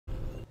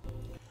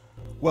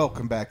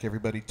Welcome back,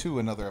 everybody, to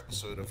another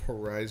episode of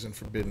Horizon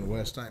Forbidden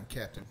West. I'm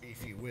Captain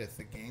Beefy with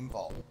the Game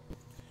Vault.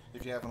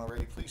 If you haven't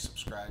already, please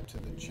subscribe to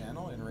the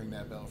channel and ring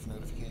that bell for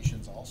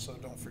notifications. Also,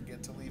 don't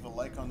forget to leave a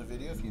like on the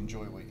video if you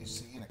enjoy what you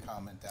see and a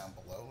comment down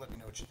below. Let me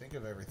know what you think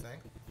of everything.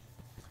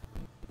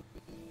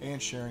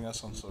 And sharing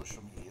us on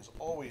social media is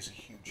always a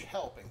huge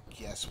help. And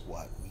guess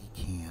what? We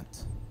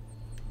can't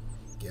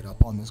get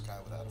up on this guy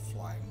without a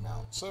flying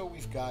mount. So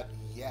we've got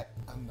yet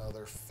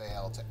another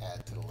fail to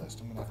add to the list.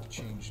 I'm going to have to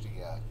change the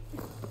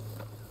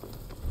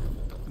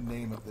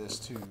name of this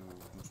to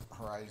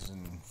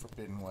Horizon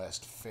Forbidden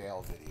West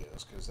fail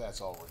videos, because that's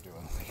all we're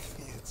doing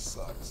lately. It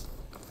sucks.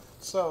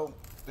 So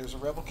there's a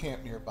rebel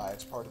camp nearby.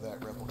 It's part of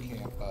that rebel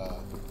camp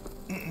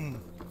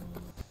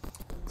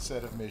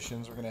set of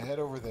missions. We're going to head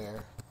over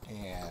there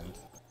and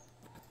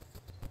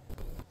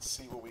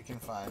see what we can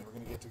find. We're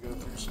going to get to go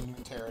through some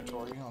new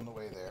territory on the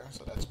way there,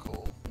 so that's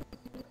cool.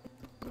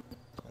 I'm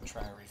going to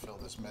try and refill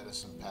this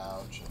medicine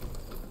pouch and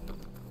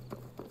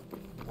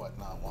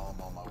whatnot while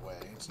I'm on my way.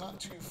 It's not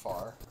too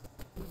far.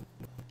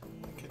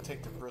 I could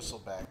take the bristle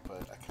back,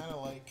 but I kind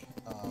of like...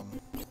 oh,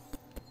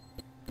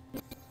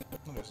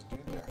 there's a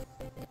dude there.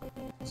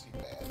 Is he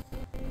bad?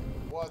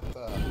 What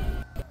the...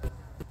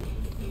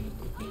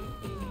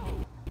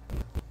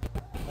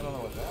 I don't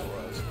know what that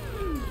was.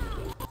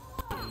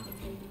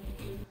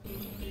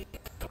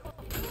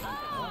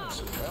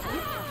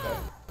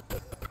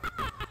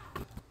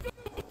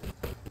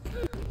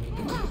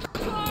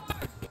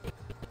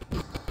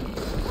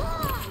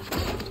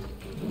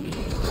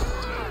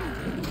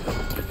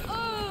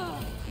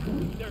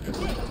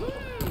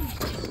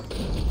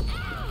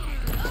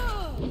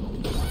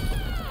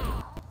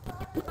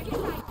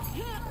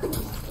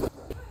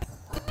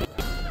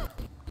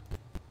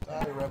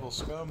 Die, rebel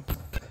scum.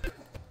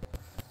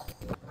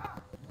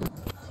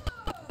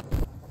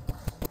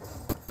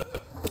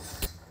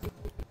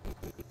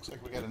 Looks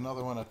like we got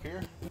another one up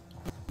here.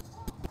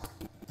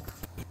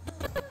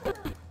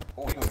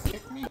 Oh, you gonna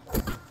kick me?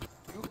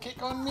 You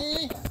kick on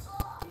me?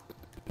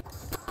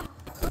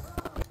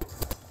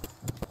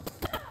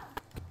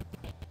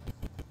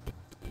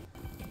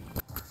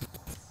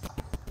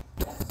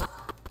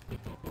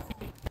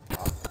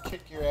 I'll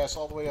kick your ass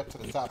all the way up to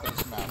the top of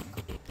this mountain.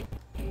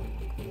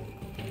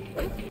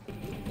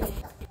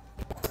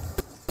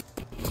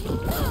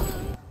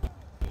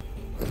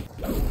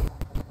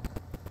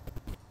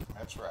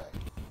 That's right.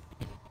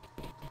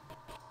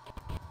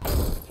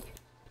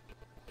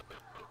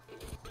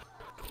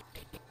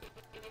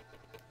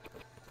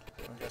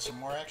 We got some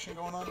more action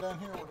going on down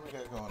here. What do we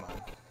got going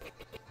on?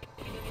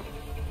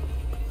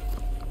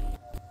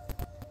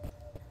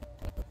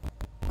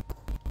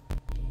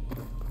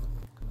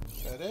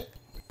 Is that it?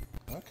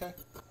 Okay.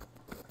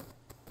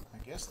 I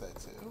guess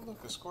that's it. Oh,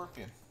 look, a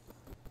scorpion.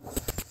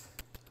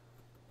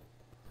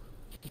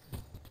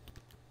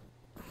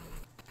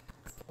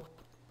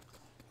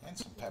 And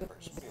some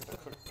peppers. We have to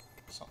cook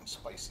something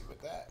spicy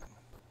with that.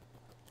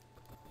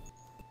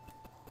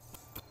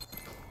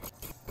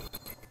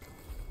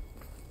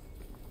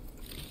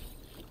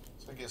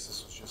 So I guess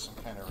this was just some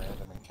kind of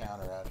random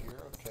encounter out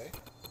here. Okay.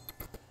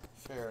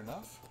 Fair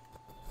enough.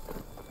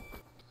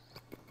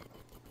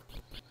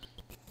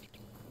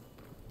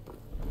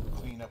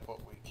 Clean up what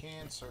we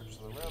can. Search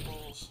the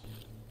rebels.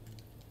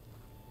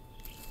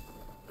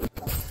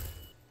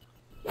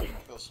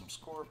 Kill some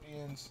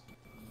scorpions.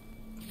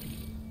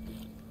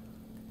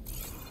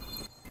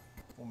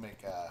 We'll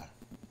make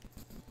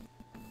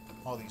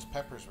all these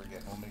peppers we're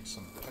getting. We'll make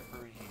some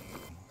peppery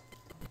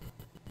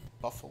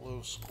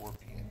buffalo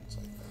scorpions.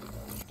 I think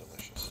that would be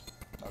delicious.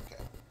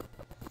 Okay.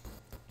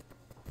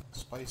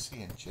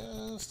 Spicy and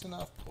just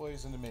enough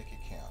poison to make it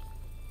count.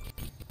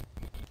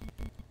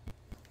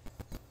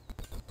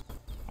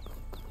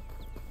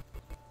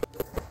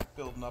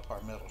 Building up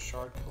our metal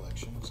shard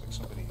collection. Looks like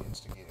somebody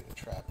instigated a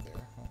trap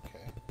there.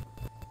 Okay.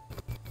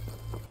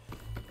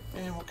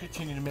 And we'll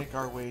continue to make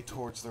our way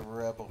towards the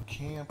rebel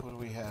camp. What do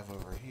we have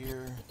over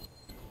here?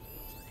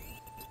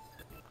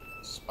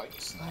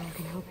 Spikes now. I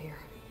can help here.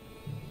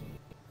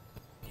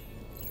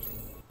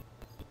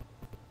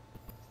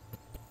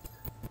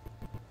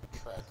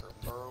 Tracker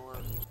burrower.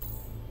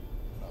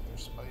 Another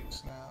spike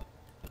snap.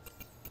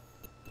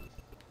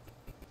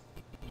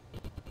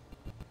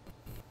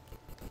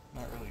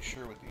 Not really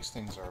sure what these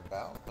things are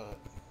about, but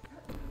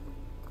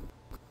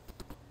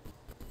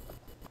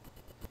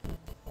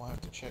we'll have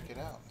to check it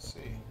out and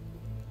see.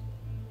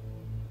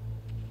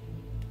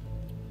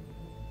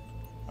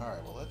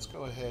 Alright, well, let's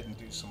go ahead and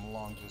do some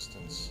long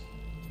distance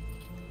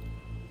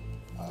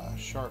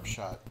sharp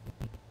shot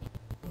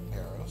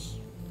arrows.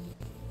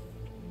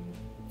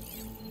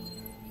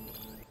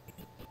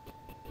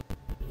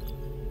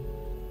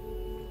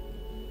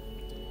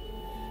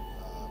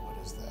 What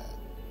is that?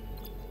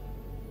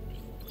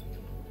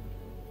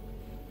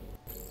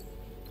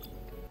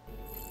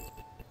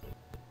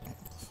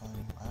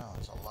 Amplifying. Wow,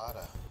 there's a lot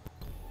of...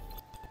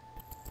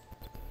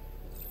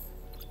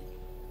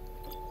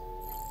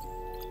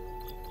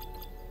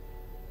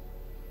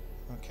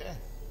 Okay.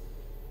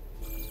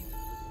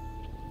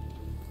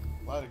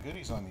 A lot of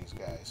goodies on these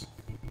guys.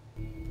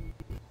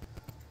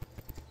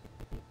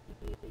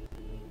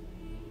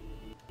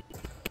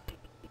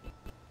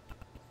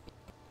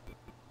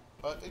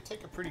 But they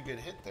take a pretty good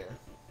hit there.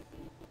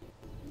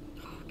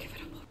 Oh, give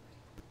it up.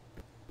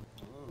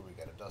 Ooh, we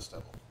got a dust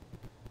devil.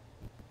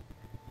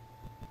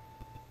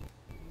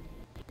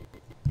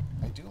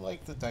 I do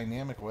like the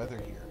dynamic weather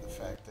here. The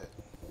fact that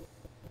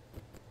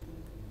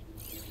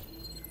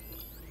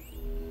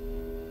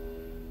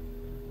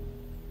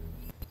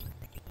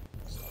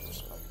that's another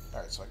spike.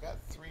 Alright, so I got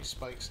 3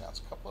 spikes now.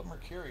 A couple of them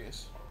are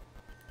curious.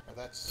 Or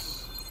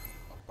that's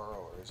a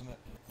burrower, isn't it?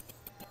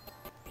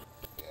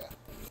 Yeah.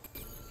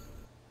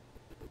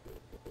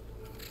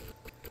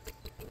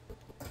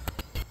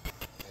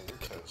 Yeah, you're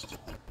toast.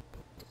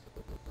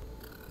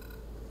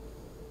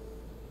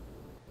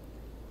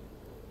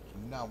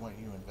 Do not want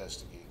you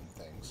investigating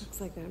things.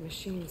 Looks like that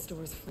machine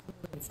stores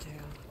Florian's tail.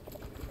 I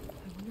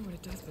wonder what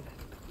it does with it.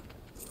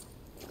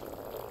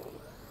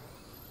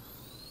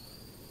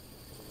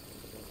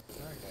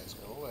 Alright guys,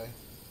 go away.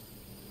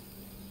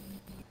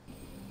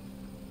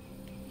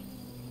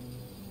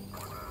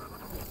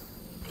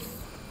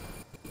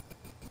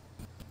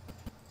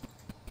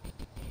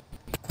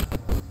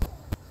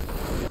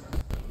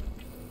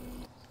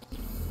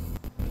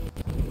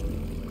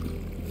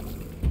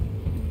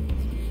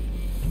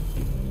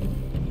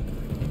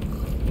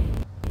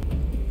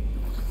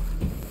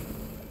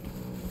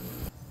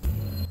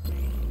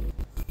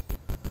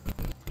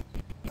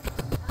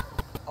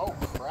 Oh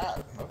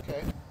crap,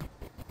 okay.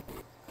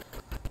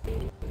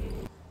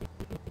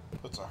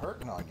 Puts a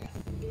hurting on you.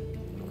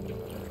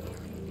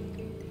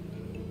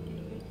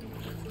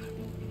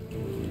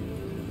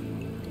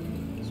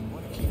 So we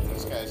want to keep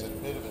these guys at a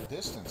bit of a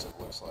distance, it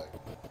looks like.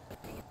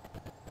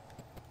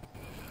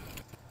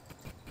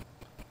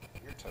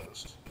 You're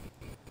toast.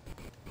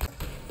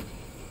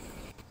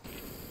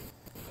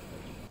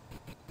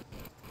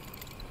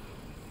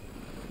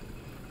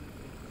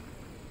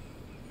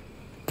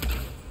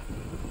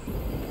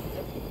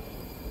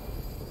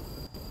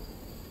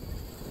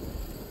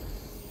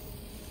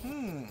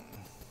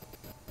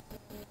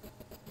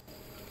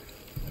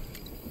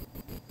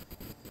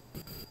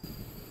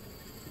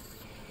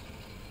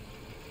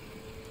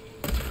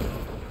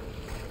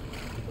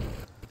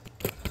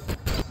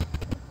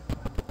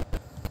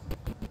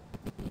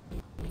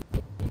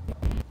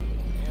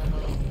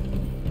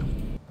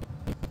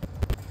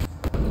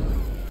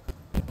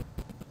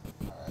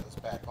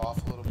 Back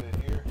off a little bit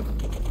here.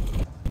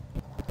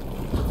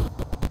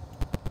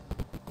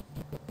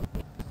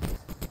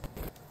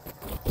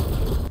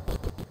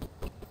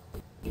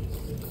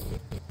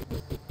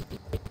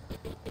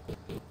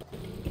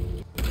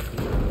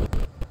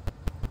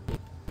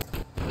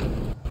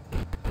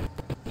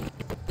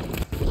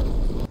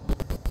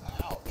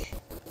 Ouch.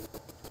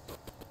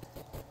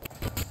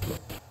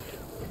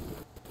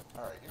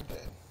 Alright, you're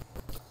dead.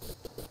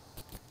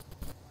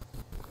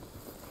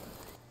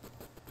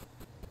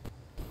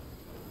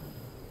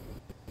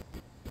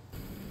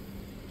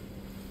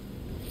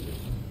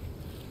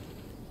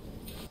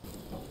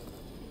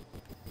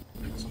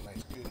 Some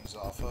nice goodies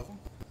off of them.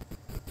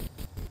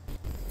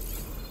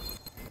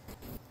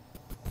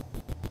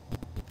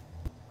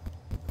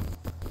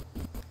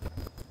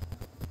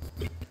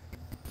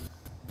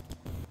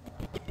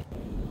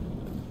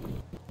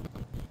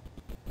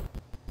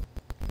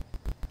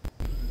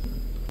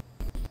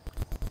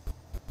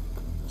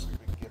 Looks like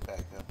we can get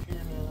back up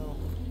here now.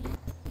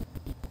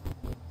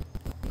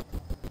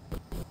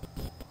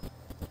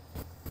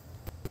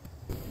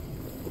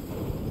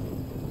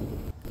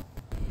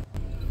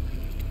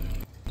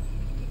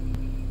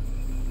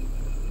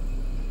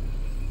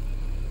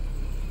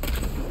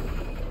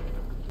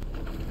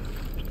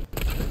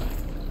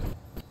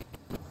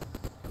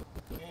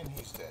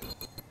 He's dead.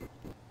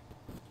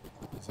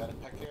 Is that a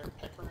peccary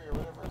or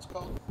whatever it's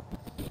called?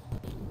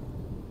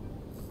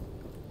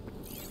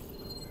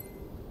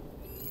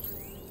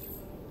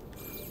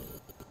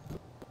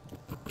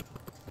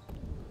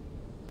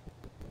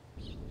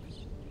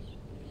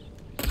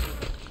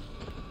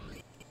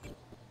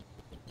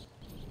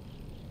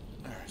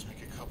 Alright, let's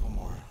make a couple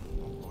more.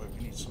 Oh boy,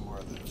 we need some more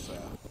of those,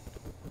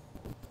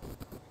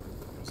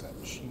 is that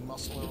machine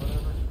muscle or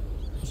whatever?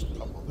 There's a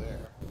couple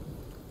there.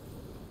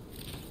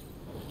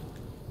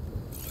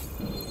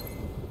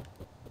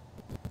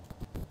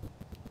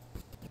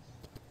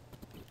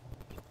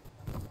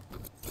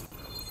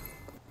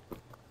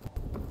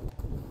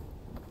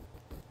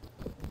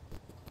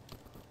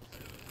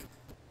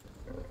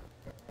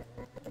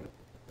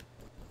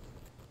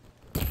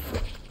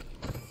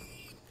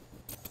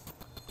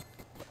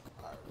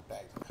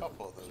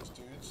 Couple of those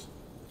dudes.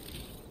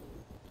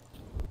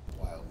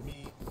 Wild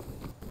meat.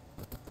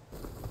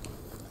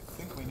 I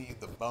think we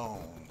need the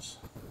bones.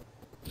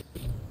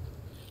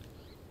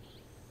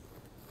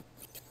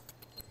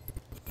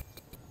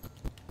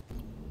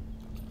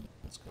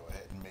 Let's go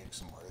ahead and make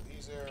some more of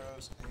these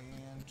arrows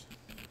and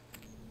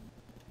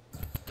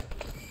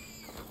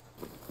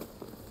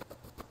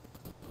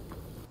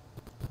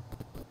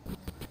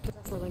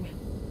Swirling.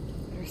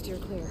 Better steer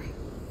clear.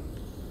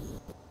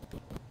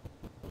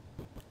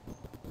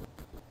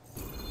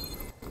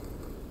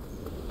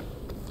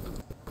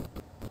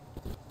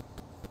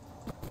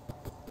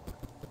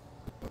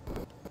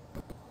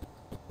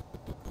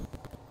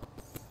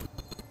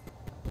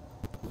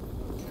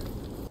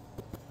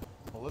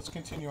 let's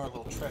continue our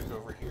little trek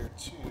over here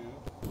to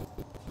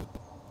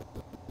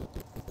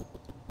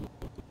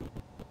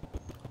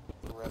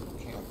the rebel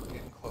camp. We're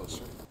getting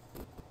closer.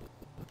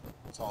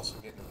 It's also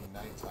getting to be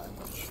nighttime,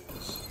 which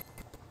is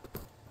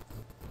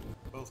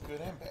both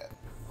good and bad.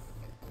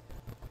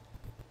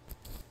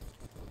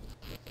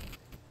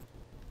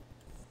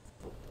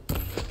 I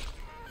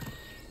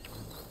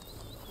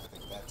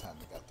think that time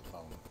we got the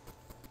bone.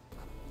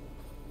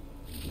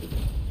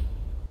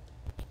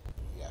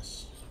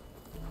 Yes.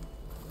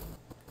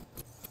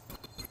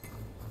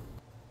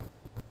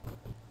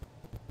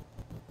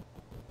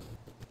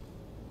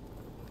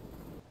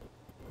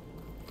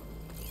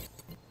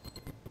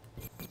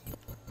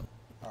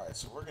 Alright,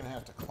 so we're going to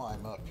have to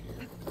climb up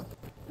here.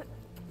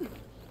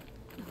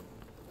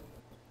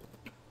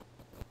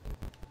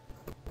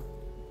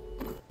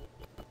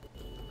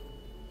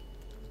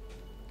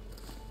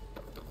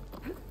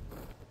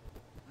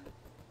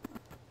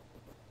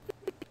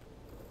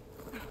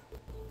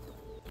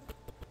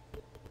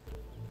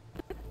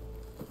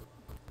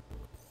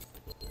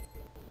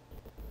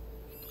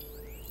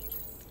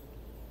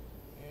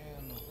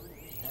 And what do we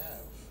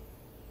have?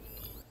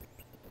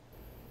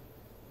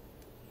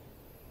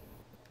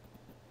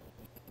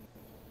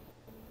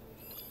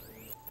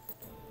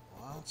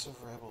 Lots of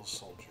rebel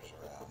soldiers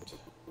around.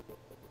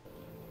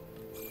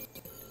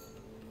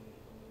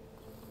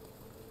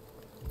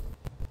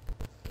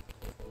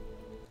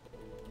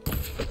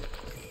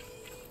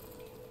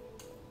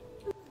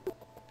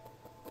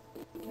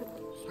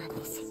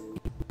 Rebels.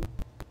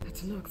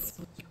 That's no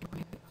explosion.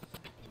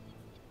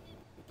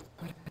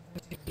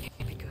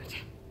 Can't be good.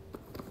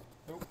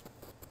 Nope.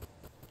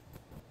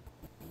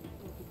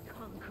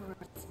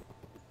 Conquerors.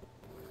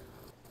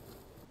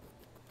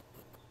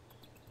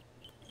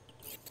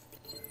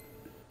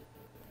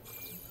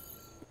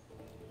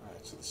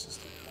 Alright, so this is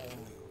the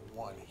only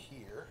one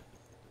here.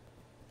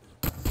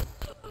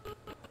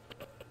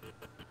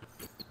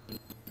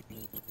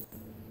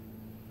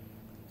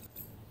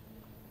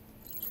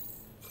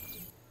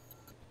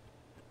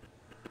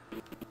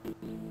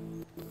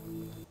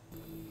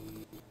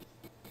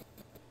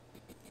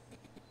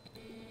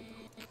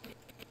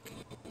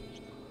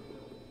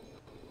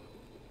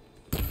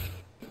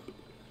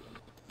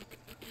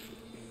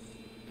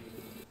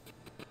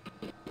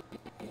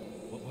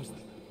 What was that?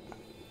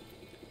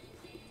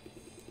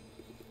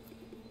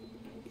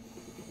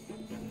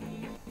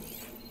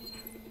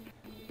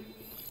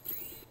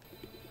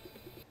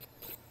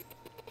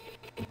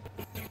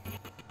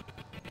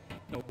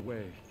 No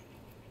way.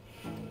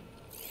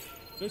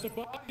 There's a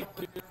body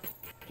over here.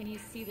 Can you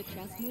see the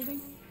chest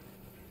moving?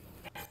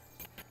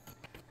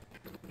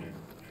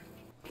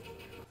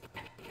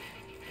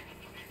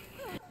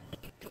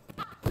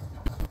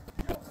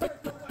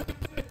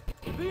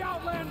 The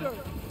Outlander!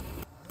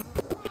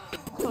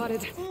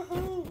 Spotted.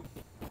 Woohoo!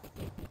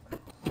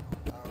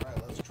 Alright,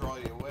 let's draw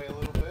you away a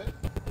little bit.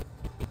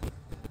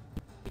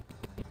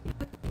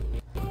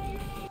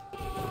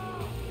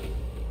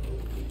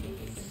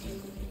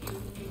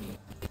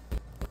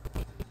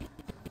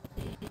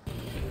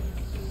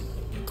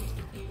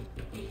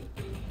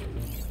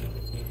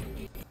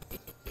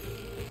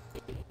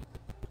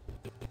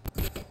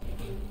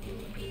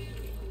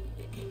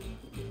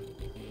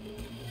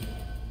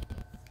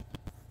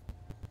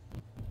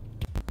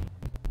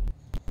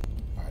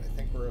 Alright, I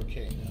think we're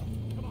okay now.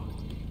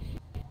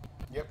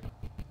 Yep.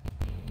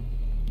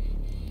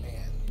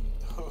 Man,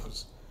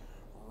 those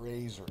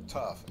rays are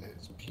tough.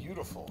 It's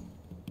beautiful,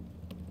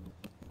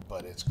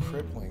 but it's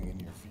crippling in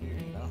your view,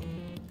 you know?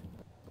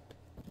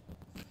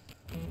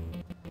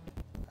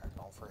 Alright,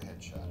 going for a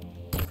headshot.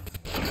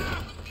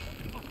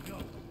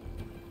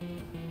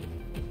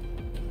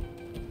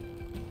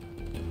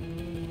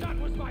 That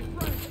was my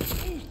friend!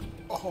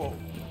 Oh!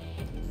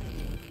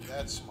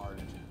 That's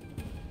smarted.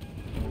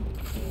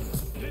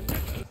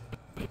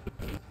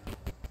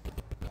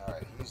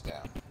 Alright, he's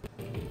down.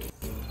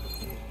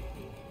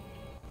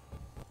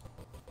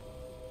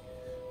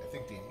 I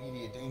think the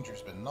immediate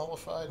danger's been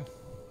nullified.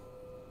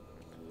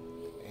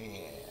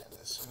 And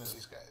as soon as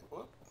these guys...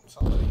 Whoop,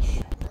 somebody's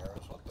shooting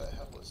arrows. What the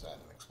hell was that?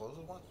 An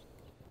explosive one?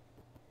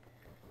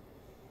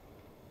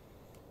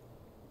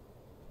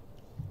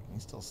 Can you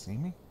still see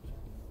me?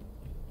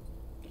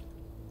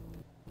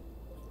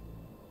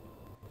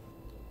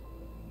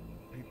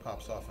 He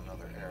pops off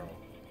another arrow.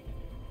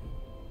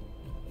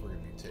 We're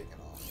going to be taking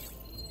off.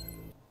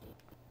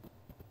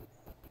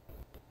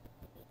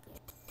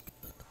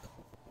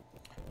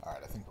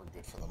 Alright, I think we're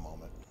good for the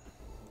moment.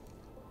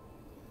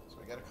 So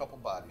we got a couple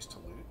bodies to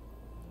loot.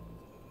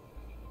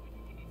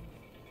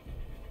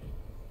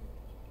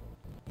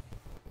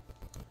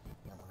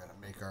 Then we're going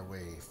to make our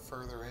way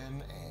further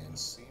in and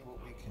see what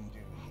we can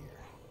do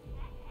here.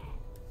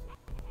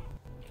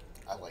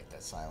 I like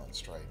that silent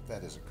strike.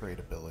 That is a great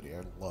ability.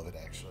 I love it,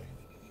 actually.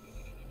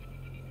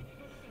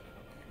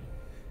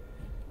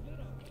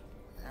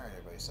 Alright,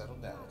 everybody settle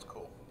down. It's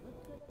cool.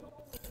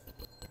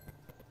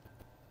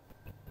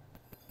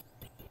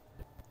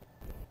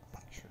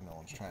 Make sure no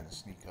one's trying to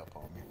sneak up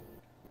on me.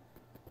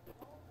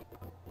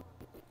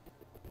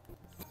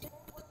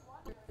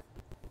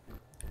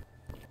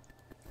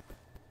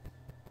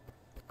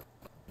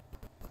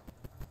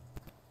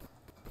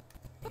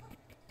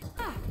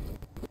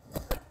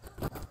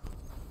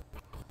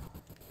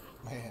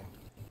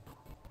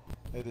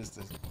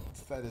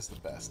 That is the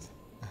best.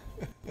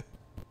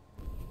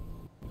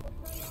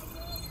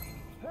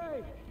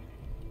 Hey!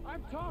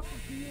 I'm talking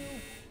to you!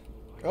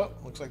 Oh,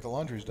 looks like the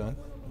laundry's done.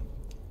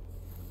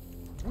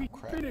 We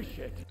Crap. finish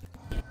it!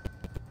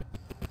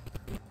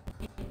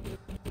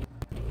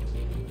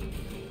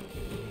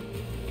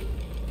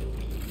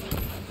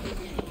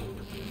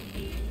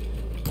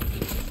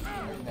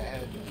 Right in the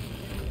head.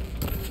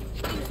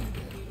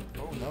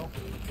 Oh no.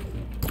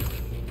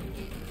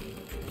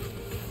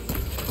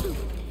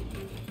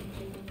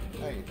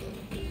 Now you're dead.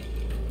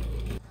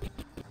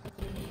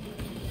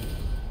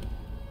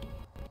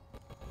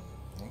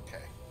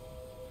 Okay.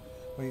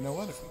 Well, you know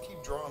what? If we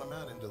keep drawing them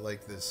out into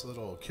like this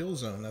little kill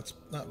zone, that's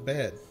not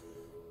bad.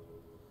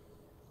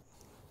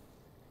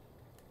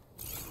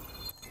 Is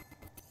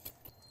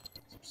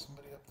there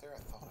somebody up there? I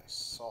thought I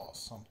saw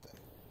something.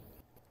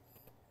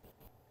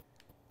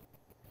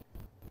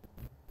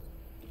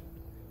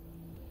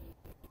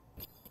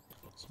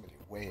 Somebody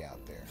way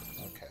out there.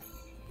 Okay.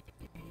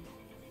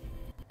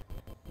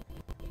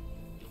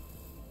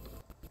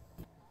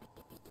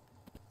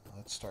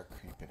 Let's start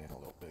creeping in a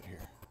little bit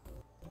here.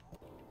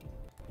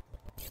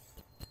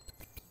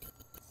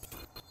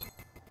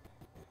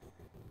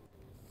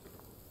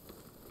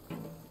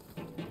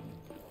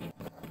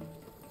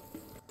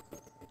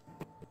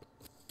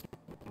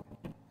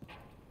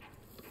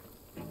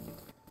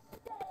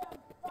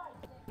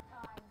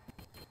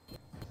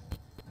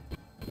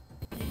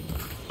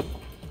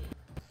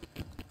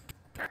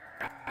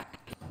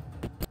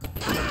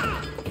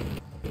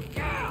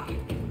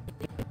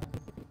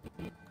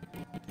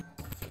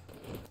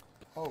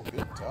 Oh,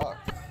 good talk.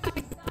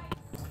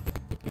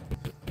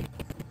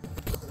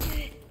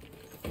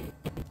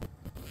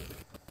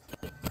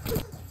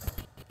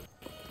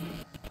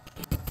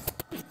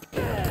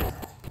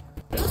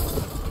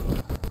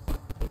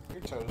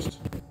 You're toast.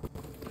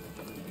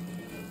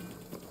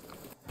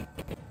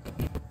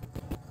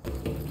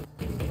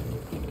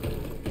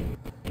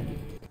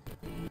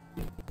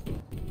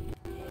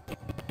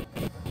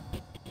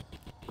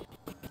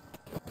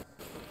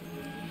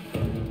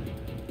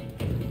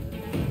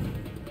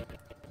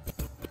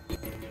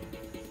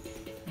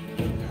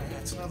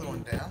 That's another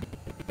one down.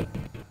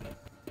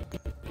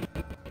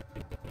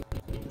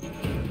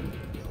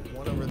 Got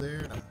one over there,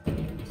 and I'm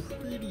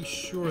pretty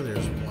sure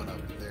there's one up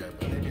there,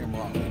 but maybe I'm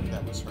wrong. Maybe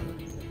that was her.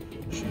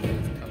 She may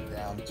have come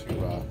down to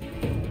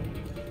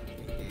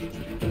engage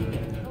me.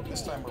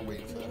 This time we're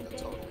waiting for them to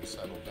totally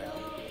settle down.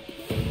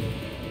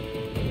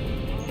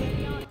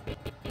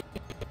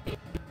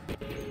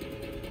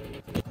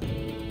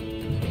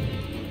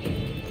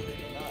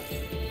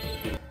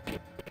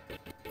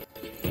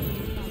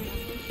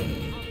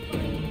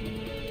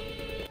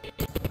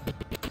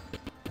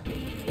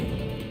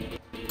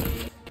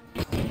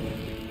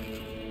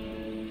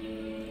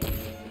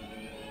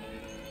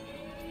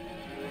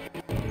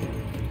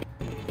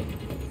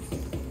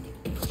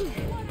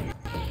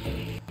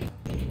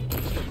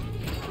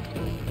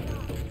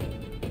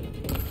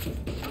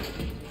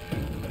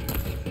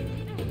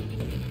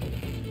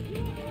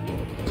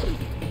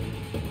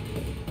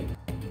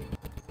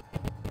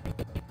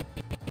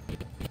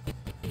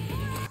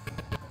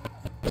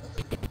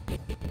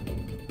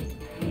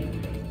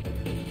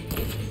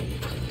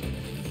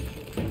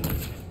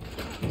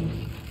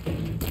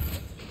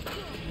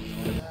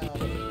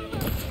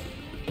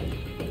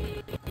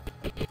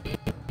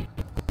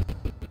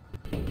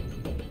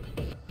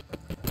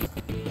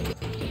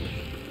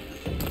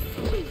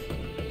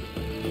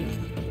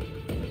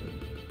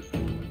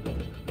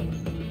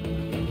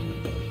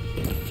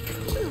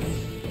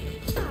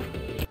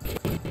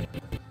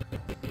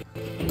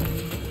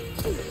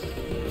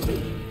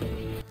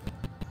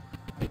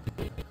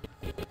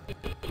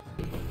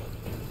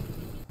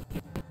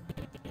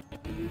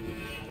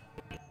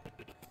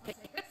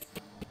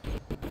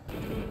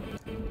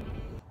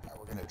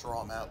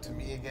 Draw them out to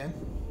me again.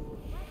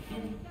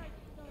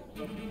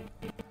 There's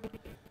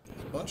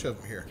a bunch of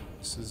them here.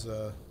 This is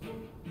a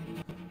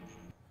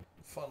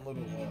fun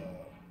little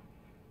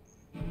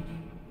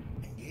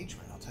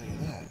engagement, I'll tell you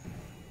that.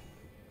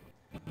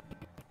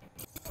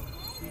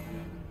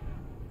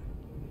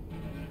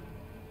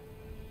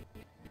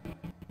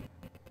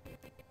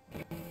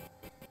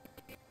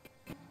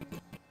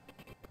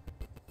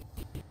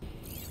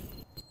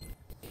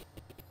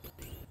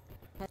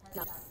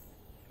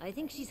 I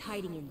think she's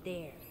hiding in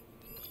there.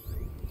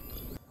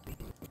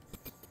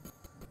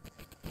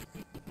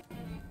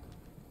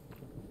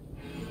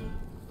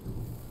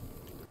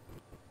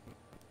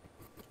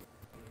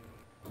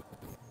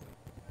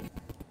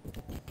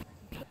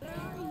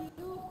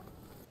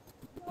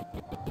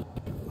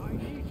 I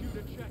need you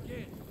to check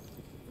in.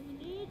 We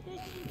need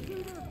this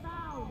intruder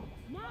found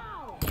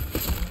now.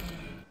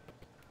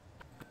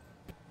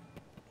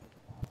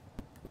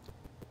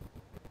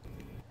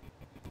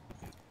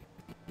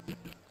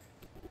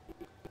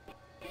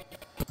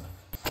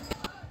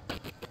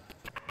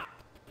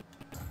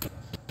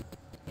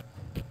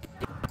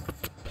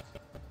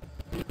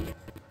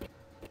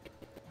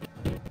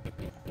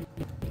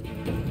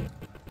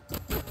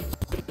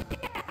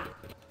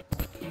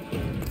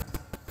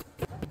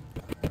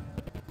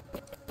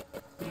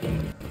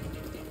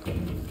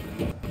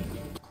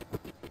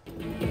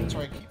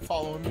 right. Keep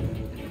following me.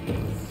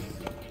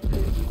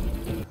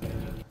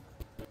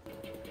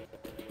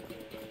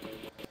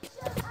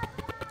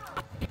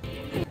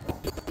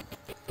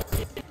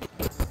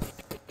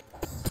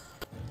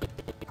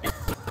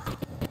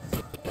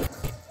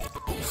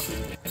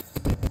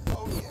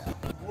 Oh yeah.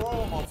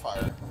 Whoa, I'm on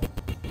fire.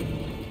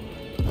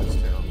 That's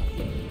terrible.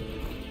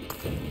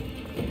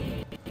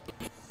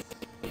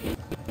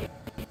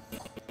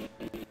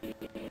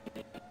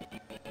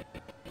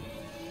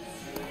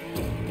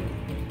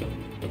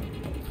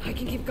 I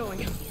can keep going.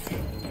 Yeah,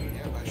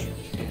 I sure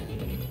can.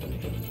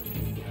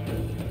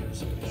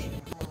 So you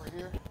should come over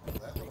here. Oh,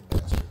 that little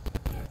bastard.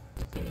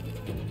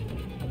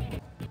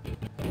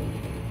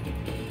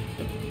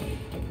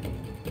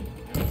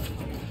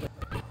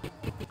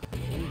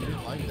 You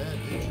didn't like that,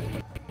 did you?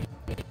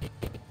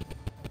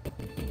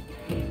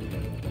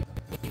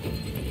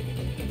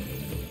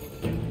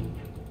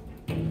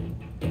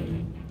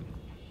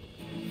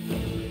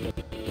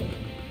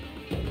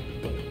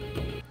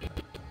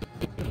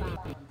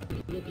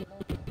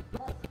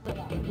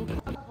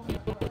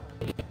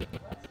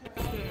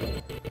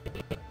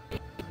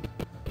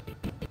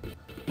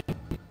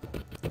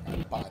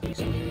 Bodies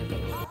in here.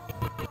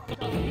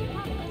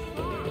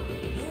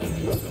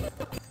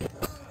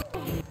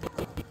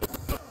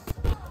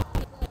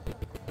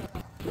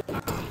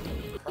 Crap.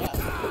 I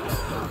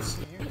didn't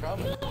see you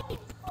coming.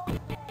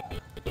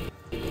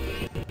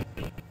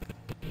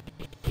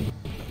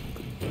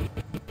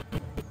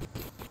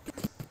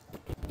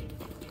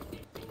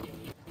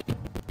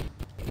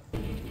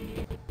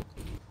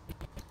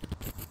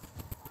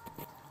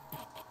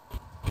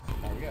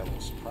 Now we got a little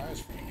surprise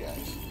for you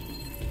guys.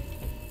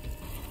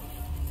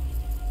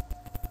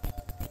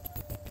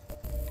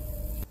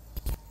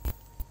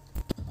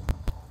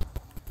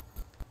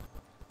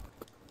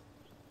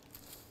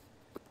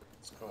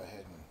 Let's go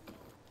ahead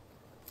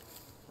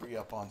and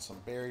re-up on some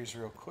berries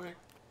real quick.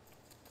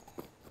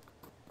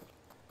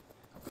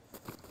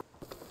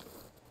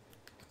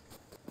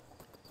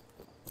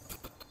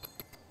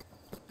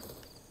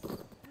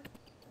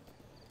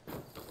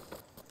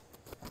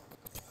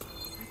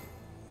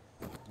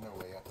 No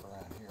way up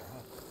around here,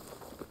 huh?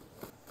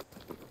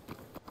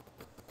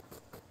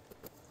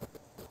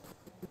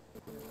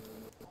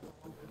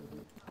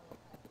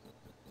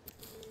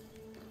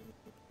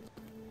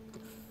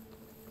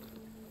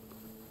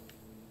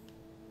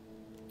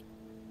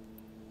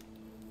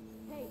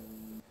 Hey,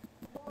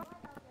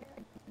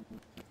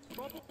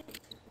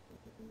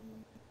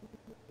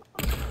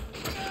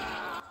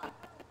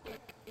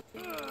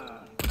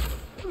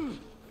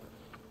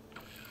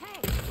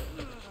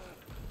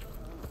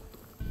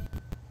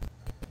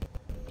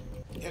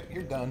 Yep,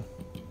 you're done.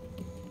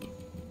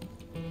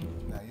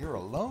 Now you're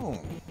alone.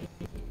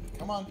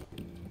 Come on.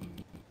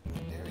 I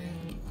dare you.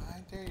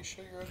 I dare you.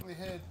 Show your ugly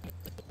head.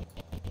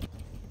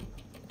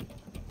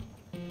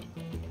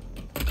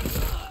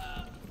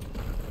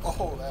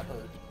 Oh, that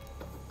hurt.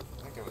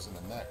 I think it was in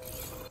the neck.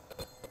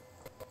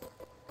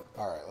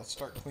 Alright, let's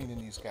start cleaning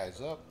these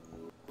guys up.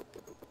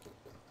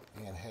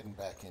 And heading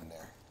back in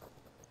there.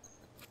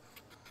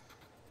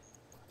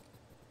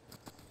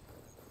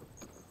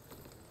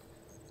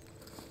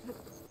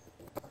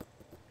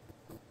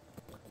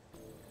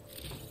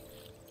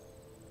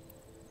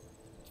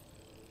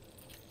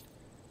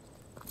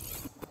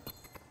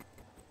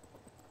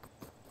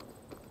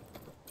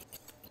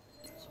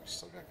 So we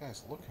still got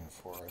guys looking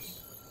for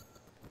us.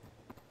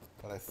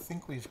 But I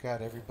think we've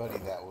got everybody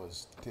that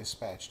was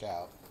dispatched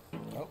out.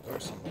 Oh,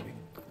 there's somebody.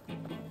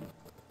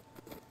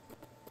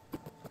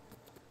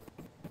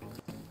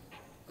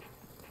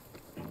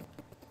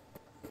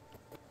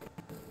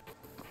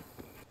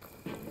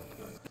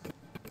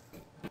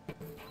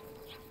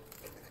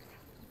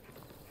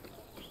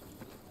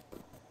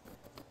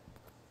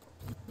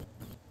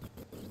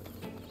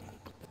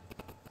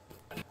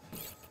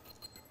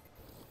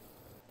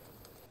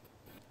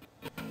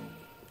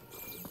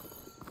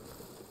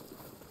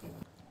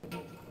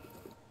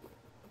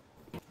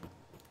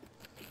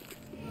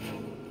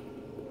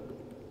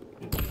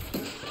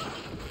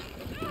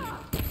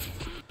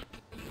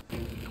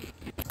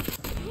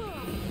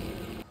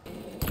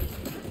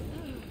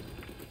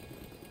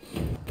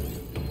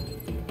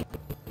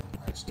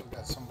 I still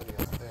got somebody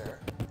up there.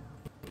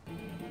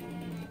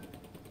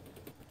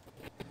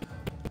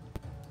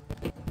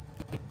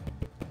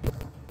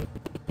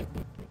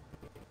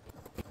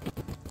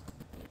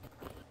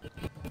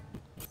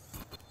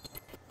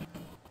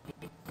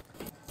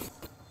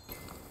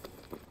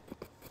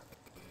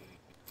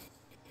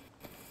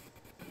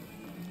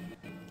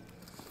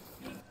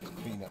 Let's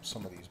clean up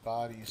some of these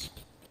bodies.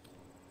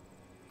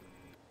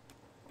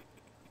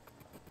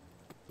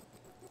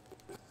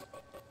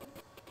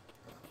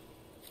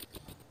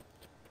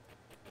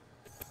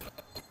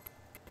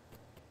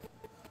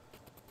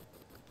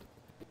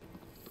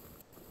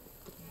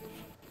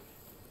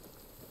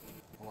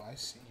 Oh, I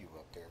see you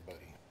up there, buddy.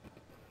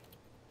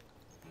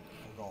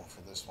 We're going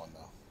for this one,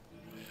 though.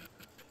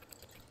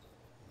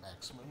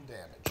 Maximum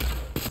damage.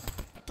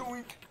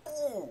 Doink!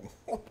 Oh!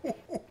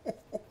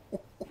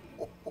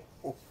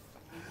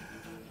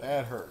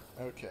 That hurt.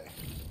 Okay.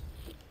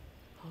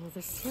 All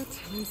this sweat,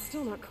 and I'm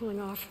still not cooling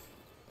off.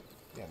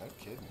 Yeah, no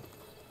kidding.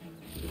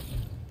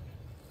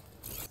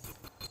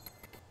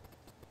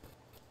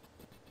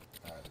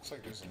 Alright, looks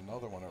like there's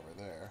another one over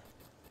there.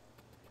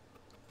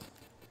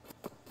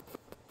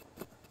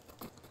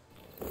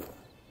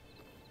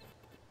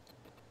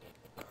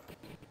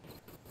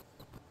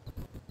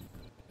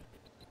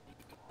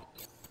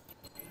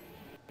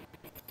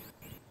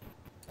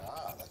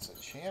 Ah, that's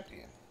a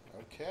champion.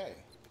 Okay.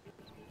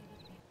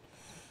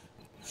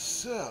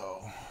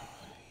 So,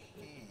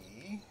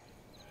 he...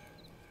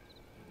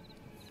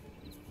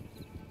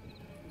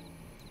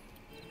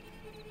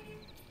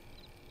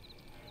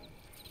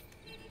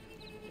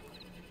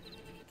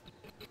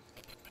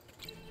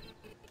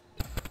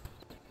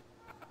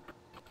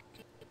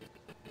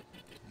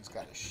 He's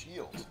got a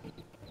shield.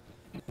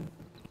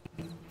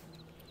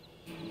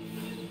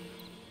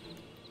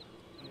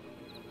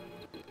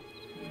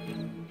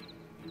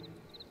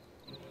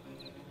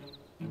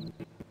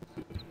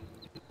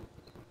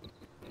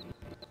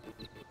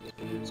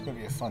 It's going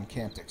to be a fun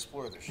camp to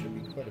explore. There should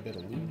be quite a bit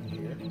of loot in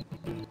here.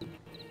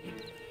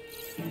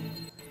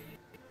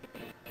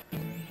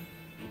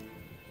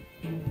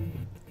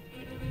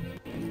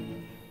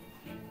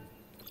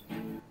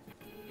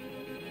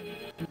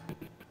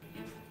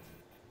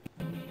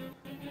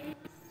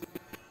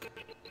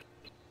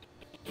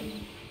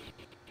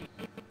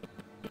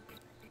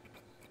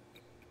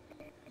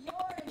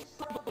 You're in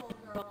trouble,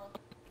 girl.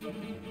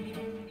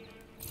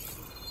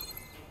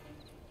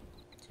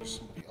 Is there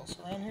somebody else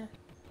around here?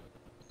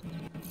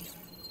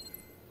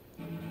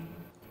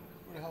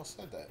 Who the hell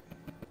said that?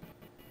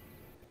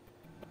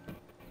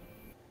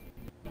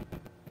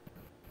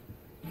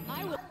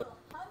 I will.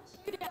 Hunt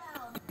you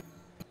down.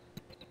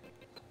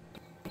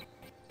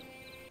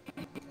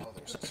 Oh,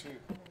 there's two.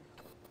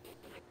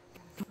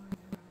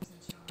 Whoever's in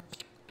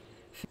charge.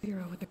 Figure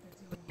out what they're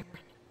doing here.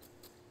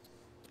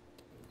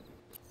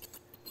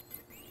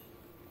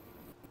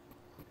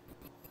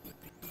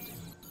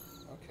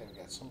 Okay, we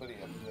got somebody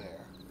up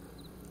there.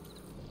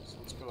 So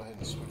let's go ahead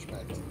and switch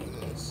back to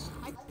this.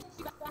 I think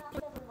she got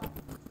everyone.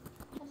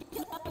 And she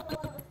just got one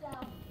of us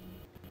down.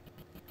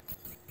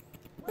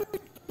 Where is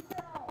she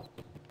now?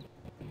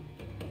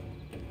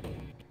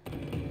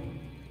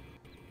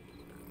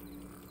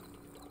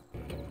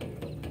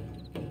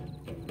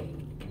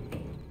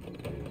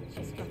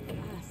 She struck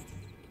fast.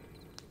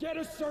 Get a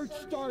search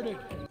started.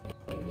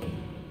 They're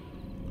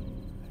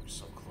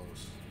so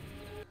close.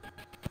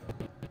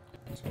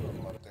 Two of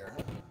them up there,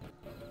 huh?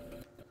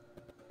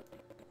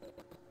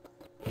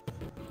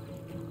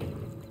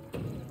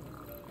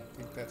 I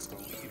think that's the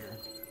leader.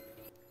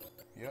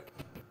 Yep.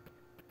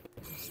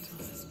 They're still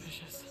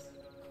suspicious.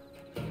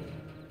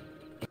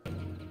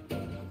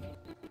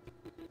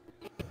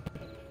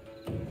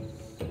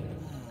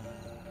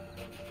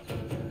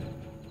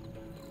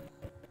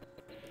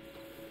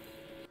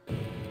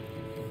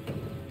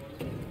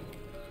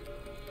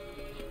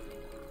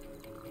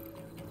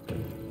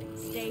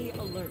 Stay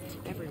alert,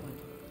 everyone.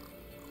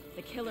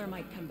 The killer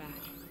might come back.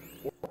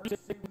 Say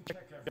we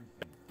check everything.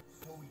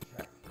 So we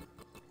check.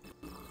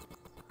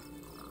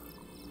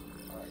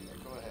 Alright, yeah,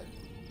 go ahead.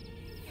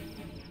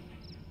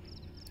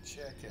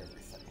 Check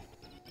everything.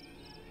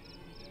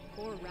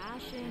 Poor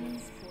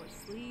rations, poor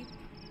sleep.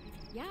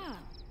 Yeah,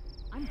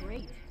 I'm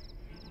great.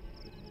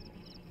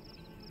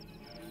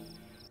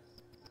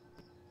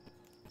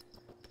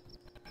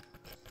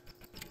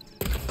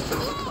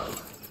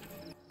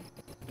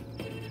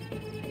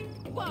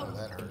 Oh,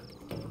 that hurt.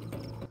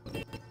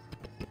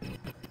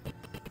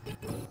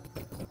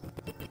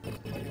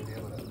 Am I gonna be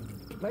able to...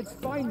 Let's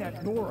find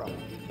that Nora.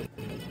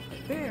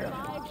 There.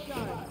 5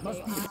 shards.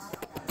 Must be.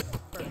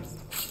 First.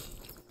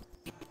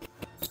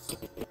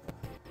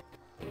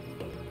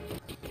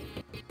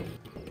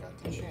 Got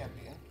the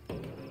champion.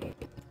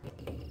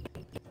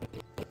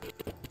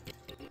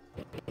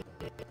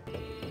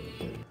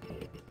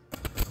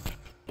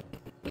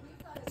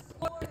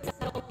 Got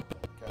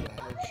a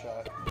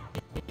headshot.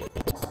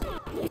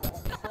 Oh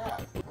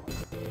crap.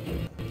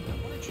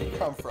 Where'd you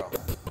come from?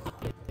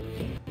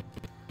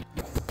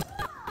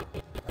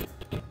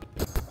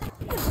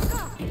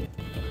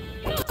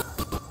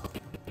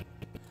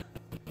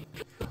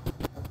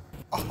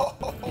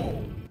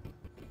 Oh!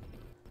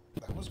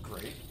 That was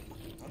great.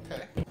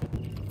 Okay.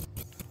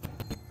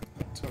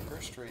 Took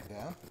her straight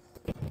down.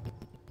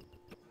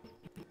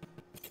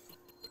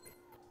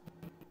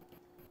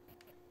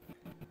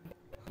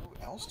 Who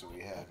else do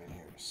we have in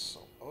here?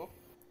 So, oh,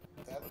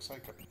 that looks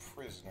like a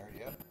prisoner.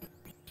 Yep.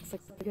 It's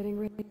like they're getting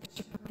ready to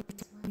ship out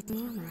the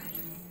armor.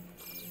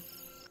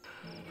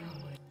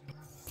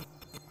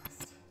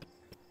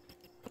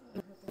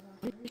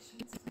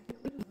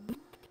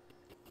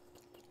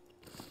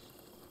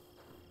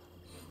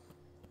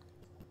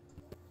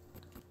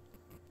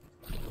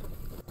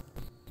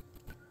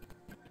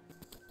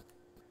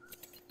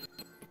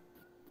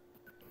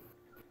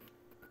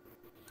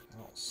 I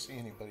don't see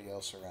anybody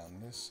else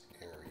around this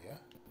area.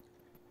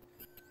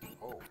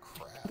 Oh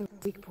crap. The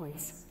weak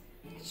points.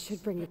 It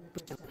should bring the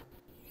bridge up.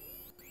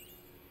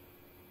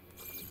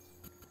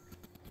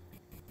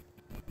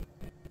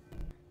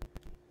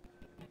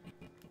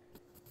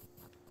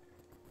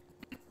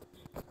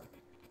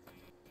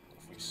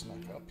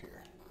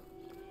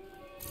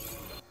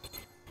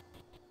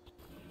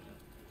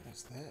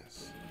 What's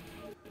this?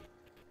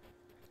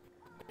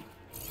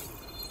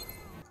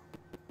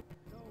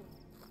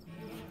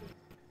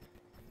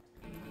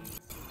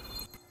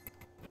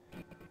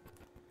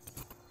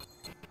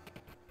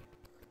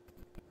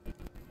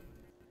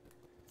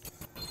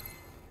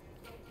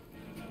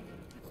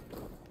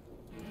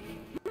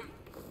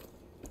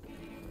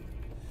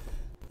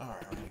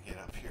 Alright, we're gonna get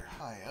up here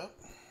high up.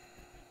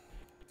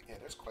 Yeah,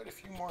 there's quite a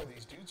few more of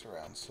these dudes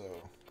around, so...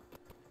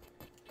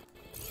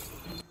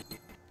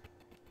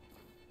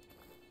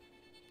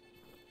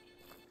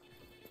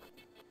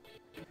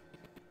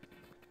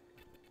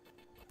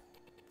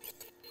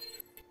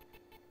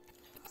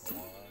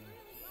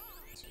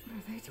 What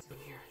are they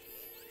doing here?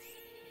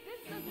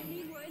 This doesn't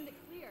mean we're in the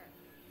clear.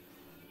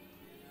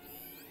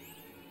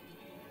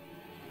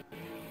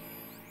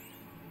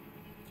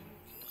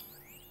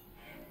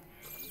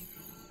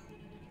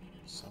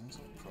 Sons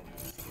of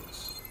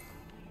Prometheus.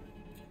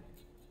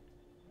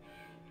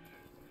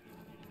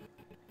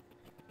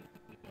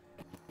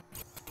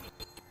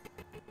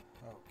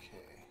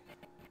 Okay.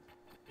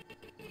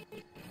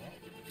 Well,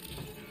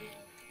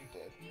 you're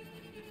dead.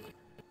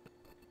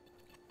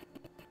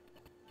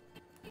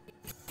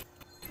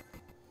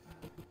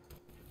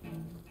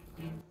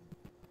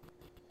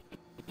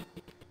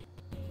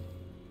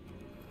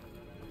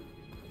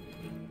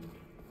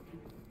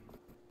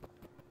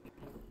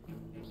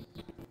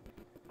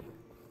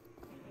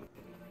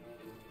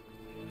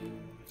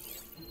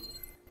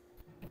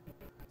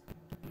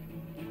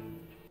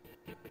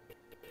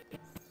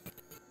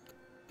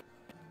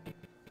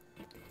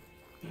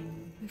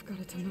 They've got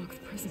a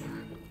Tanakh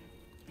prisoner.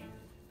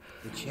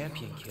 The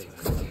champion killer.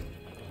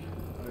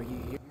 Are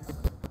you here?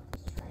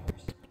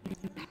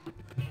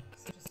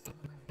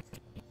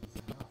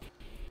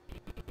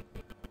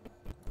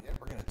 Yep,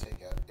 we're gonna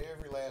take out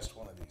every last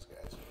one of these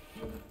guys.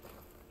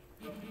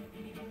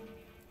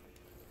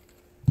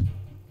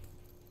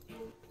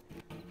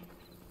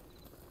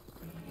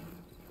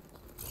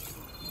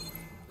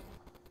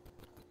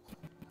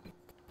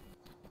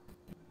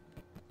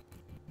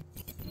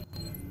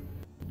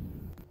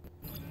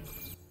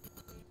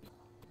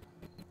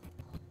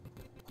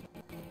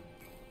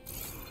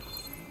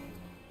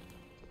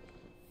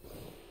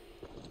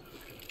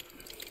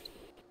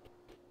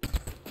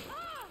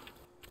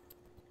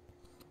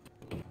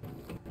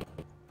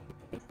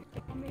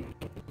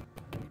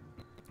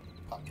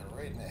 Popped her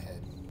right in the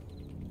head.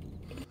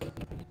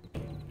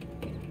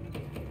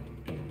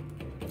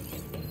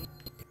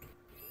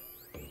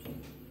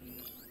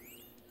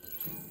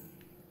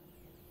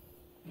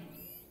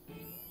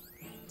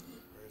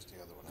 Where's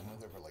the other one? I know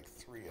there were like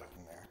 3 of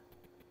them there.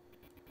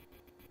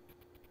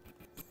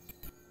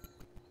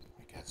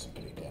 We got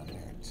somebody down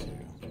there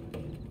too.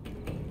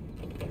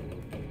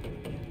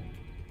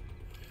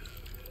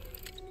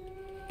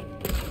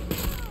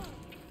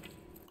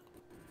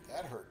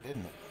 That hurt,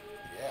 didn't it?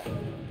 Yeah.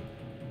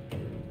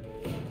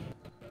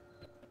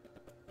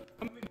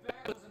 Coming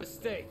back was a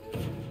mistake.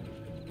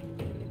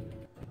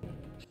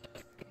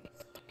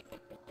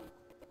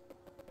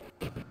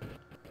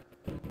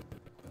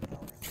 Now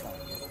we're gonna try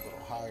and get a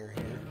little higher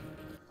here.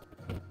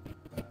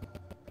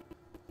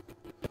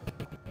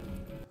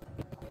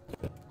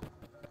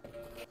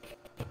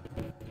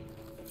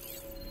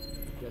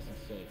 Guess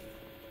it's safe.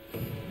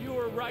 You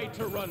were right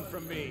to run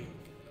from me.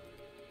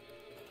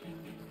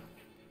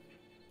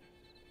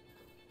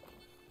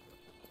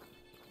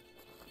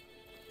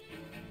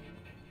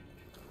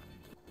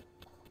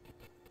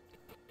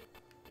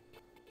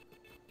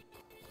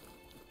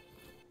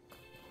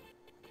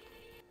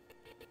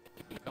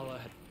 Go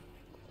ahead.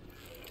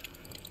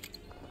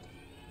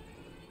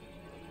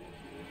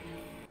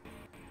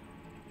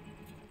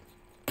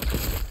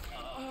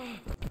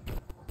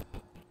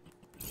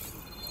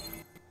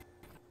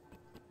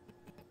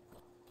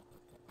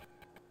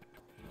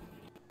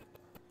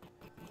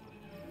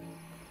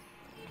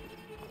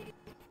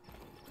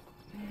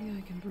 Maybe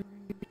I can bring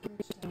the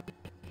bridge down.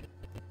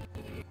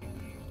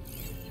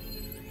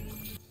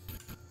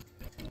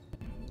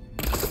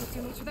 Not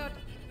too much of that.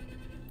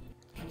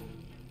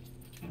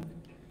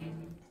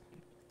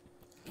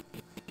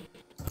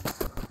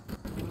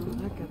 Oh,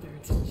 that got their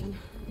attention.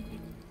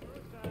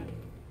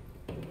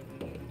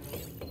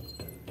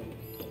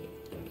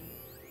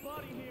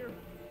 Body here.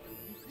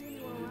 You see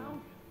anyone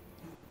around?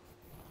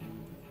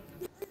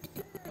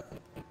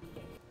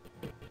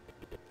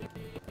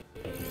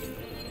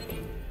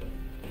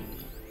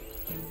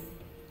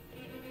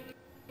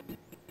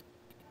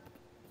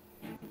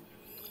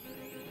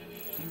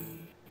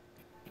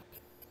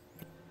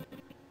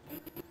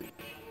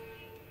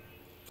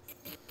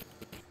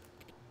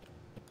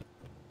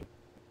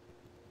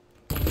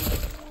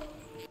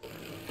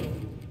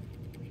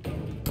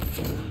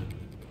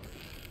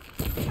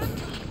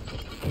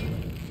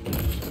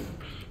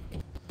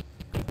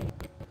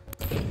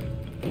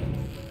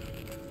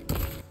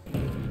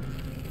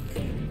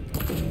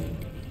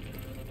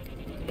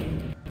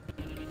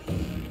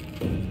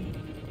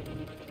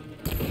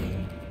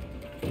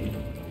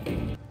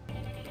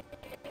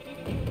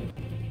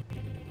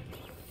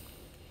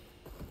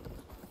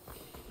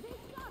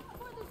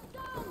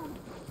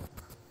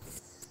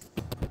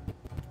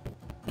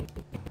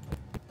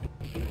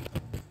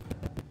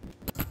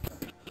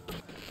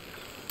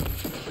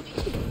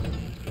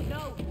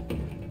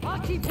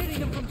 Keep hitting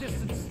them from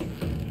distance.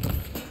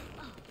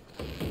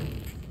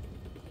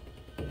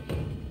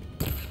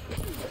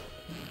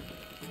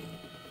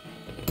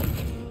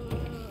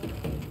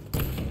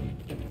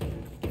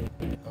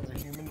 Another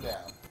human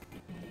down.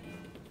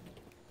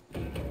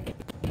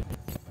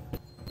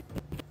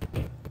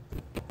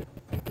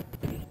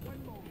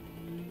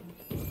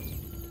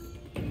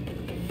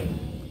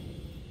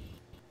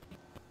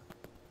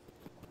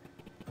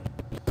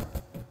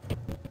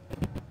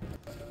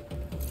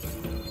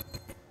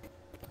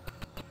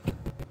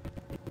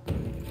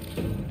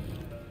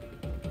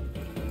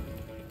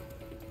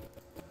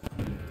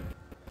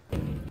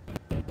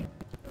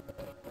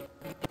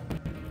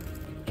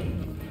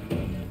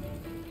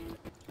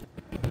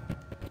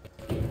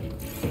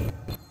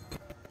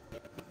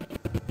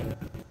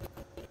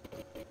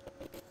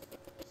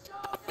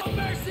 No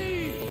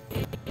mercy!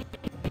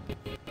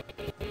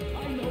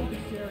 I know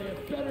this area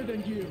better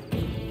than you.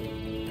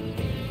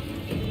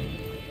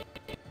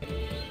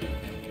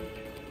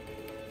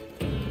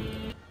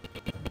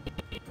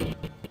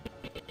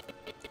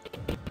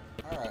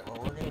 Alright, well,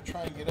 we're going to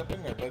try and get up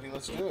in there, buddy.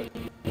 Let's do it.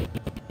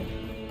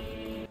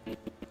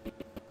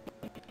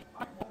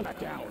 I won't back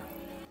down.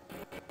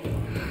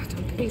 Don't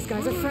think these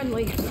guys are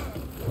friendly.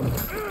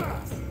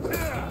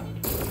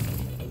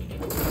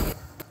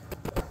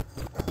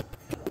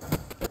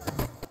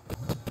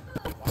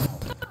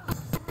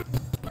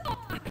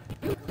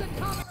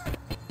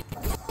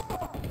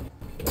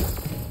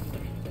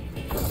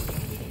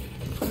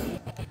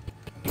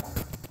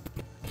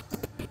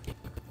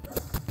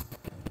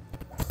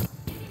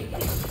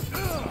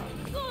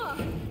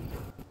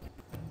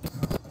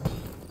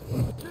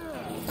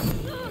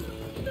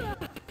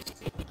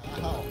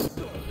 Ow.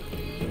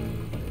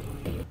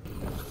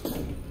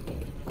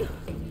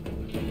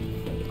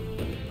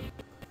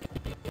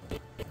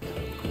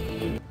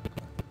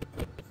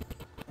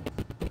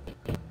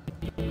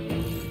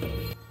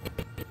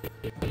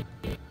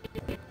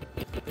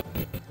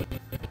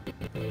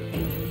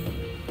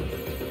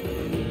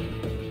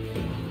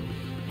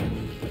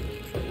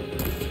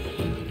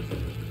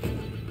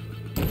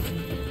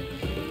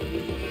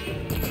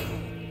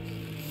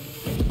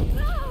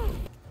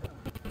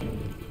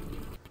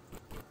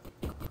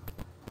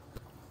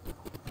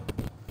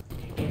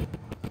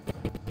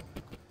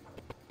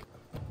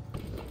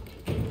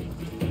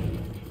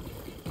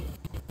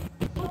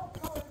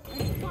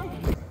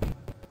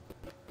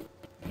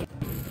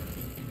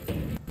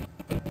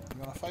 You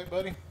want to fight,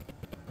 buddy?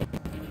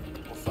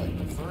 We'll fight,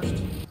 but first,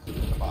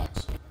 the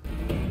box.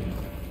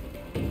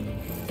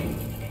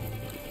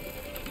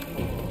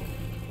 Oh.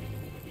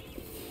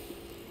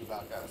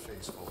 About got a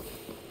face full.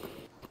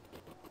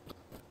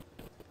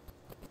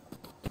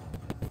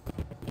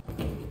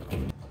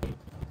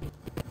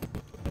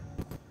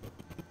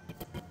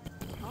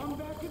 I'm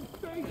back in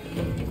space.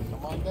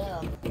 Come on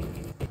down.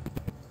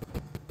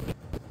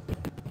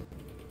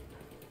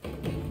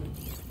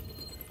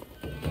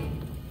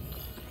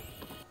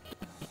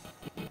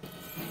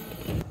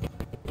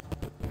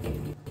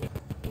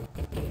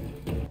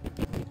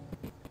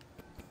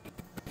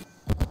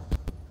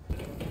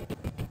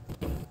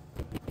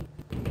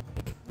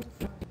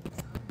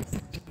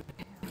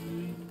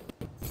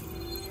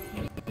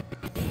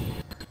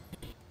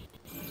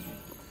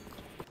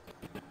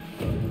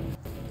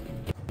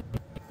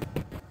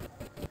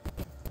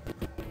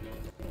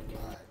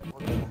 Alright,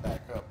 we're going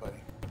back up, buddy.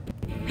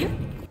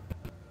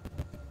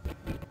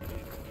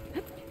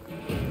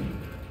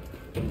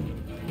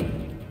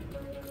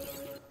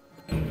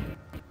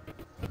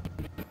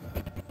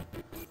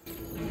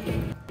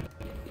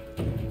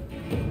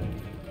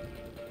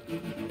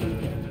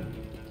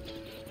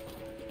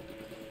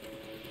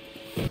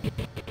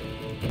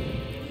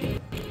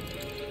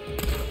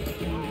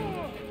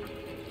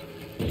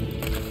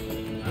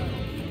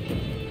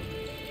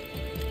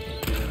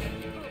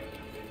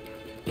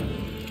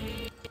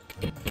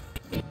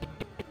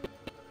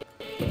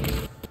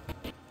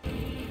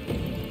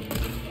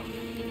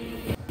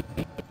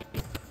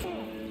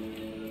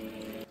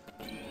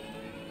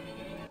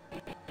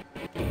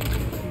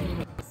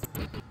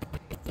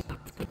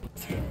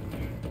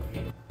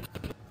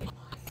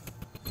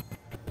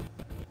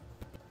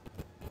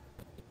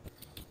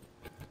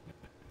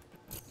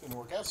 Didn't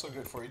work out so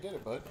good for you, did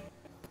it, bud?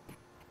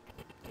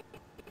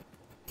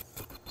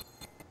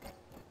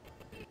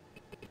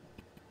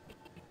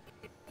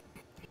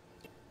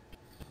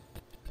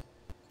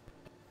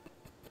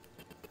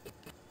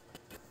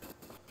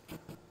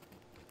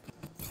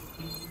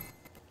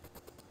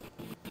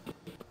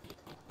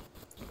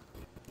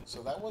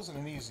 So that wasn't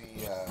an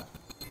easy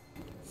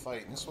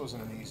fight, and this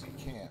wasn't an easy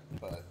camp,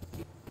 but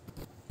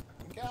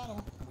we got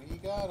him. We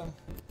got him.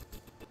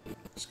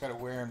 Just gotta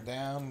wear him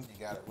down. You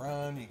gotta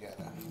run. You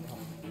gotta.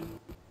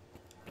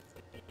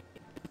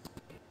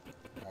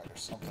 Alright,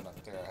 there's something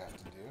up there I have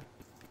to do.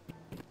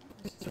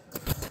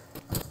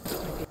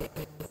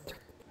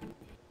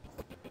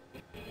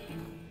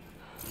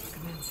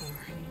 Command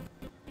center.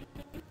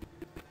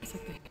 It's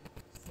like they...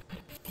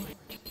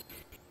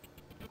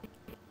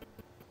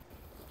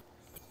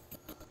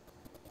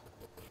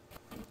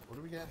 What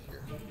do we got at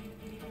here?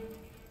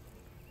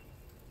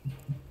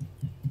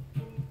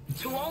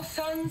 To all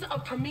sons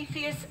of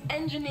Prometheus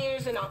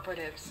engineers and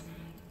operatives,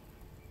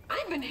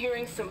 I've been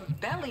hearing some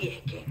belly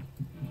aching,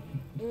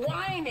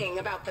 whining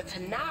about the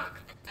Tanakh,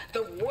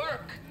 the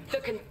work, the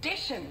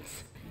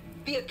conditions,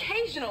 the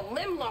occasional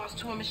limb loss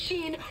to a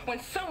machine when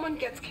someone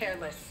gets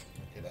careless.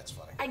 Okay, that's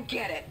funny. I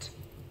get it.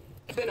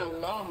 It's been a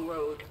long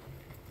road.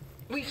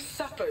 We've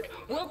suffered.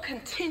 We'll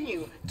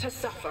continue to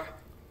suffer.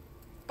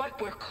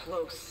 But we're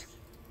close.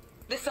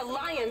 This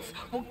alliance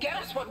will get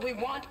us what we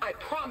want, I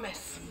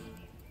promise.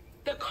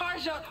 The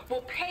Karja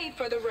will pay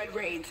for the Red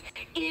Raids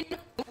in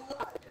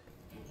blood.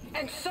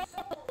 And so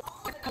will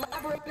the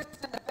collaborators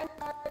to the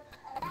Vanguard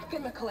back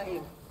in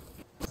McLean.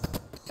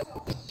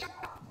 So shut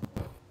up.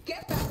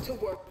 Get back to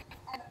work.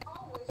 And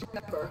always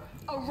remember,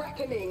 a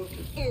reckoning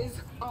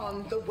is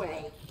on the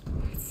way.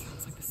 It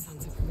sounds like the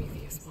Sons of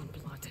Prometheus want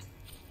blood.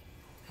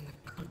 And the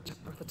Karja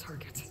are the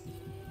target.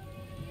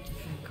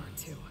 Vanguard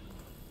too.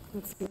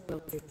 Let's see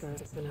what these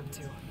guys have been up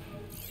to.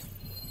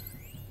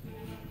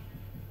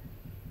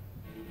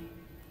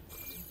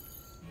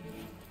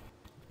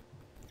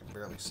 I can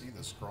barely see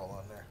the scroll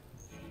on there.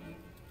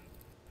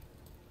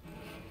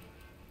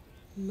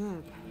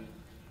 Map.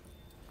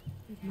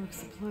 It marks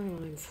supply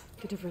lines,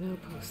 the different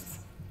outposts.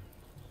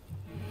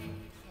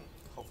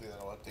 Hopefully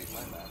that'll update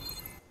my map.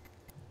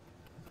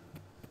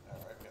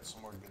 Alright, got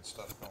some more good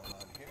stuff going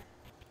on here.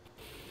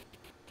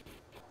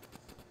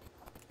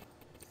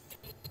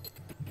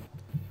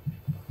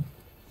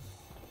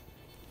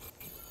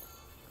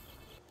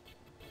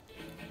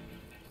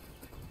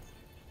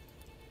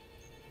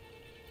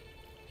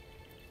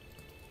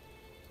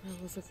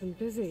 Rebels have been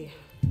busy,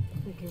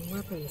 making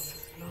weapons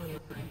and armor.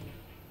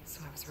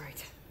 So I was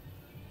right.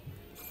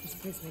 This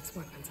place makes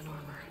weapons and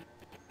armor.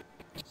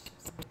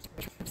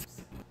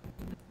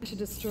 I should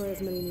destroy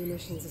as many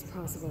munitions as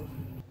possible.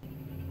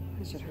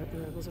 That should hurt the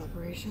rebels'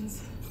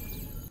 operations.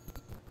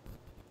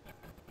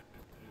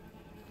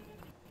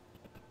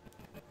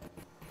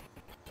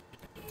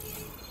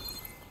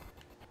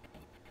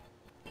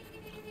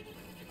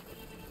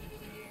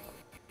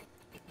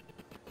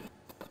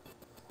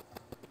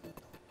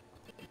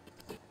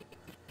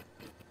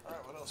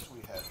 Alright, what else do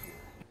we have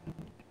here?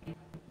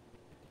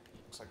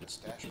 Looks like a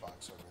stash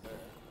box over there.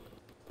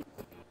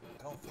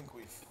 I don't think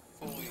we've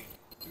fully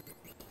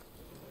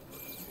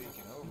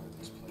taken over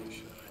this place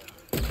yet.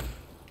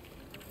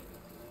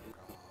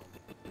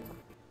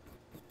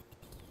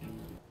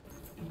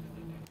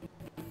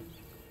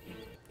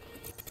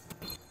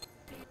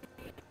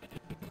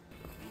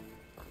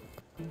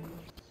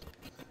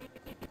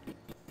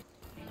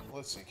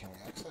 Let's see, can we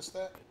access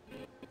that?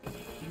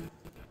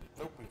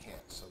 Nope, we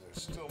can't, so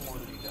there's still more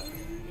to be done.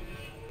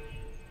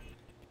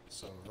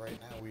 So right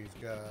now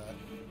we've got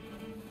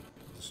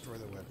destroy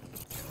the weapon.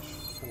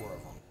 4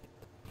 of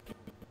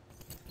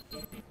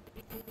them.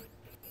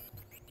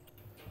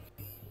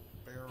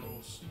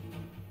 Barrels.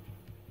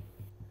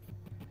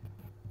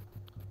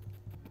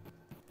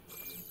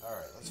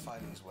 Alright, let's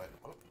find these wet.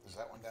 Oh, is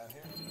that one down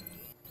here?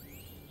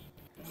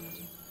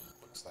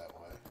 Looks that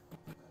way.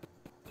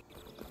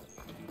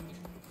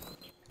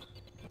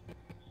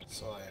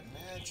 So I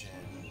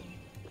imagine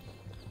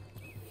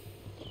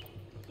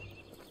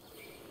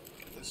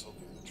this will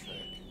do the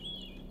trick.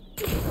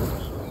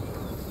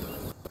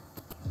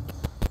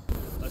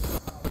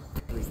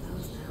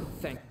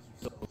 Thank you.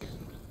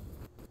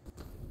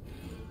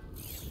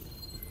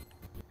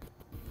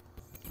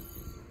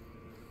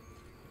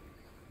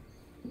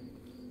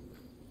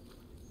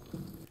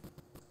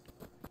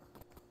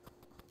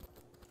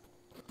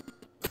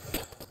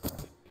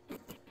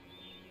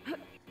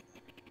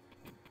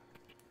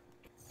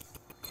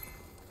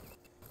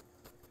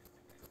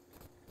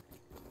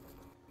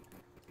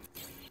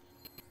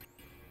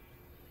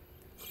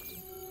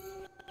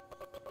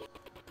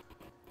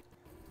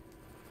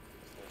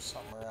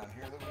 Something around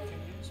here that we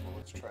can use. Well,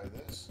 let's try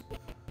this.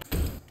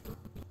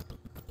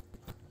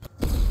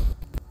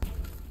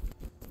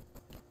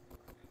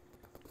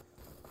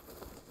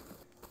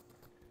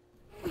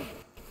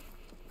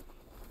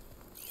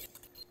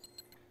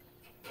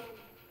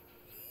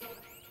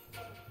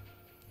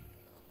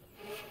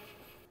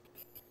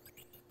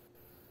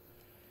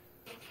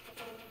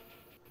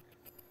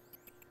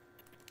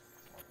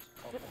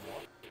 Couple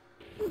more.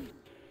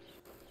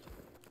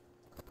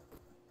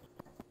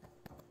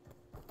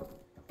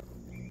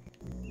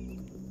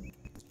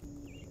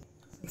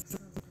 And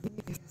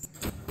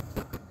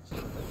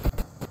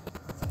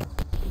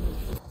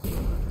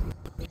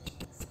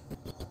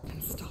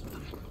stop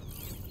them.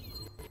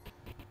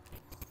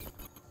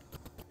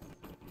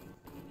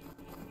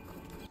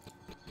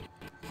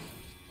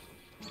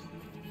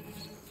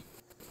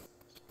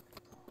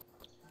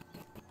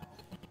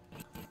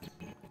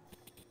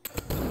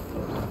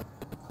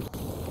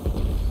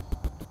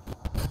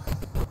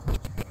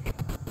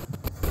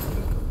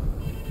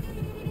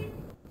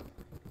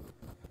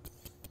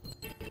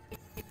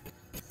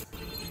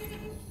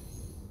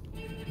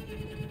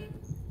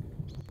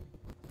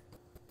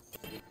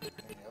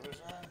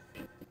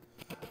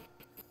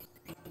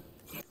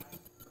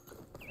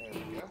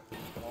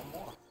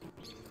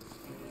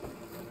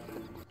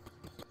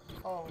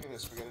 Oh, look at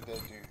this. We got a dead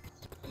dude.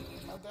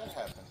 How'd that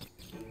happen?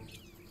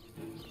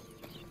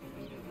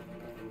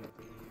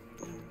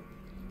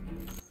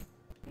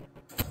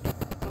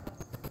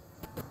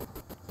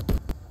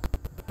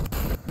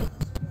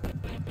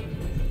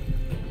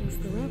 Guess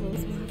the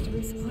rebels will have to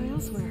resupply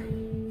elsewhere.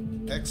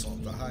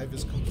 Excellent. The hive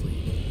is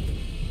complete.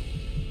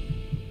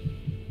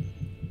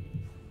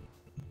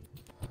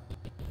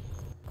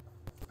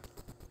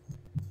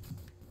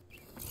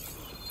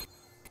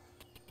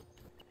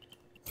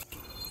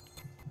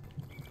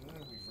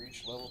 We've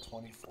reached level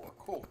 24.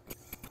 Cool.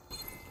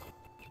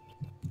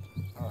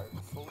 Alright,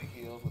 we're fully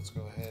healed. Let's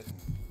go ahead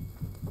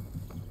and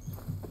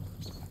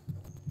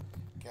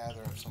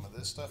gather up some of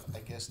this stuff. I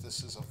guess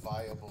this is a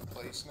viable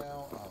place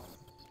now.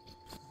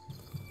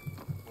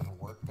 With a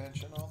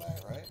workbench and all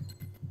that, right?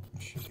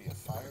 Should be a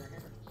fire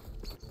here.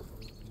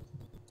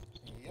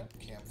 Yep,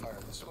 campfire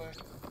this way.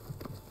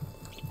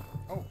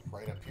 Oh,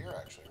 right up here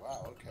actually.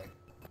 Wow, okay.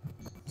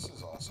 This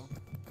is awesome.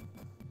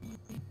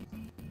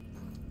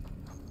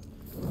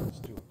 Let's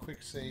do a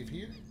quick save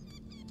here.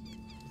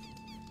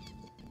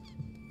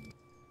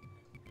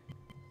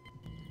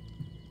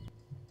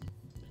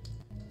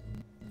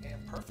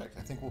 And perfect.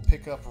 I think we'll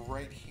pick up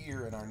right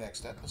here in our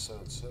next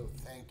episode. So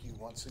thank you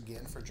once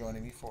again for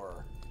joining me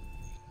for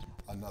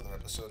another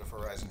episode of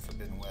Horizon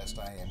Forbidden West.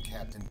 I am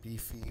Captain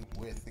Beefy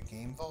with the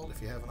Game Vault.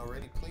 If you haven't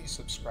already, please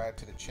subscribe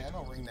to the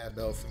channel, ring that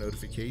bell for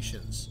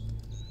notifications.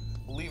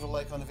 Leave a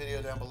like on the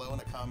video down below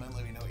and a comment.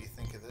 Let me know what you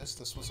think of this.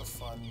 This was a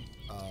fun,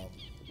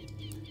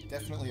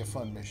 definitely a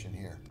fun mission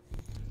here.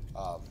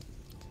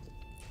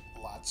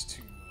 Lots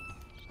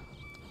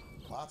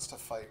to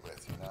fight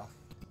with, you know.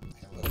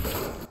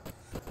 Hello.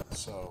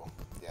 So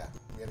yeah,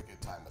 we had a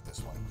good time with this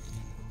one.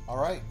 All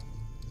right.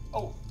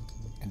 Oh.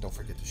 And don't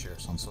forget to share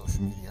us on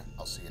social media.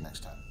 I'll see you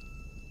next time.